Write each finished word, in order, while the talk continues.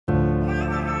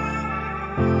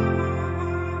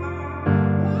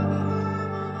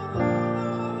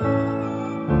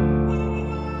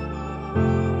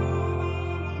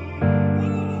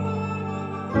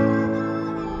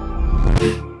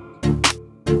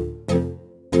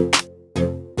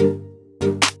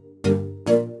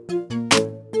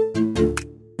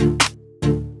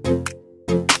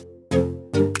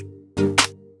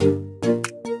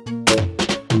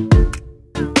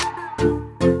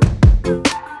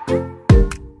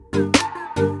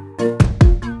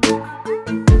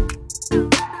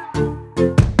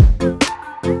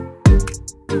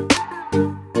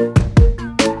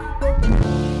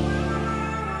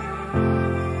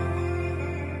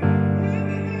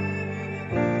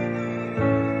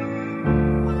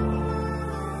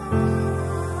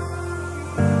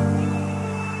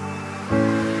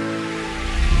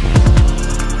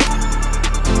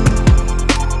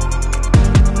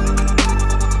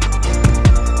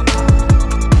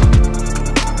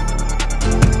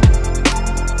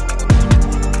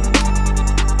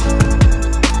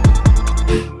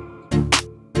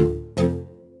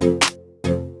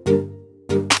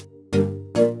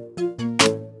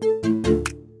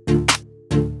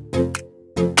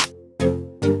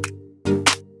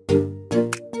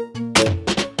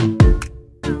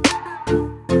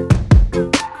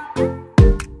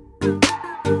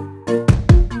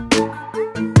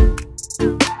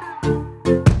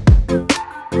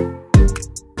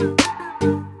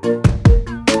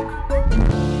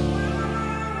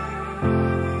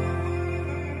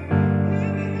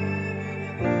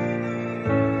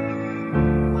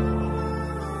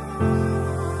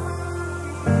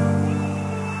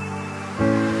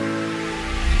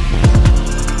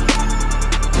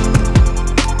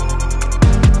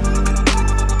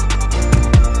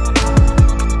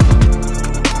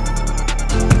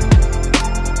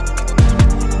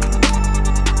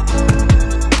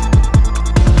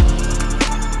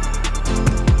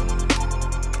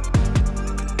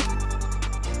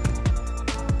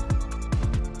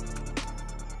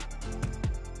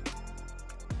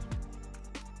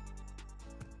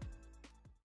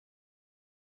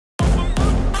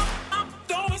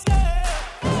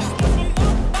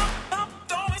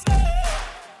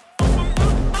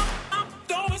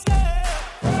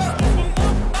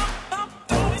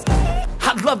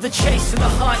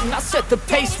starting. I set the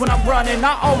pace when I'm running.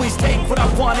 I always take what I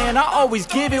want and I always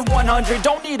give it 100.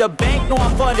 Don't need a bank, no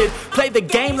I'm funded. Play the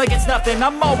game like it's nothing.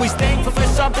 I'm always thankful for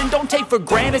something. Don't take for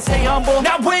granted, stay humble.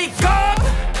 Now wake up!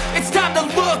 It's time to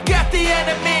look at the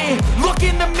enemy. Look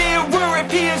in the mirror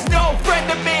if he is no friend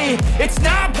to me. It's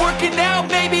not working out,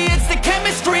 maybe it's the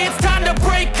chemistry. It's time to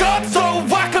break up so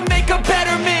I can make a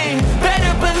better me.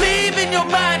 Better believe in your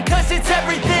mind, cause it's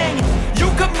everything. You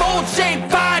can mold, shape,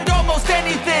 find almost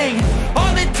anything.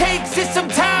 All it takes is some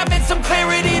time and some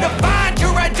clarity to find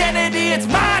your identity. It's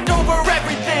mind over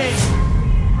everything.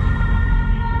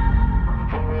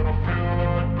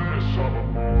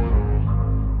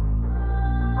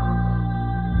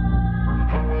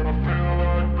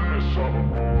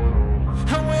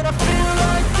 And when I feel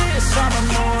like this, I'm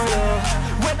immortal.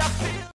 When I feel